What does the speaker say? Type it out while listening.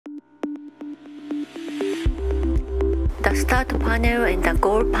start panel and the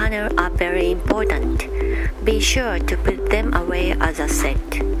goal panel are very important. Be sure to put them away as a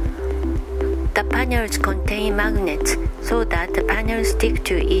set. The panels contain magnets so that the panels stick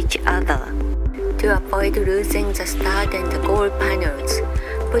to each other. To avoid losing the start and the goal panels,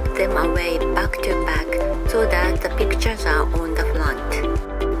 put them away back to back so that the pictures are on the front.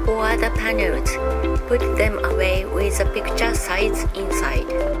 For other panels, put them away with the picture sides inside.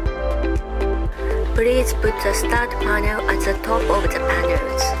 Please put the start panel at the top of the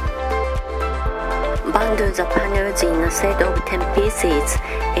panels. Bundle the panels in a set of 10 pieces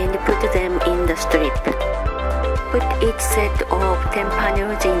and put them in the strip. Put each set of 10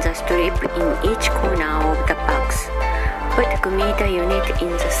 panels in the strip in each corner of the box. Put Kmita unit in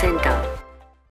the center.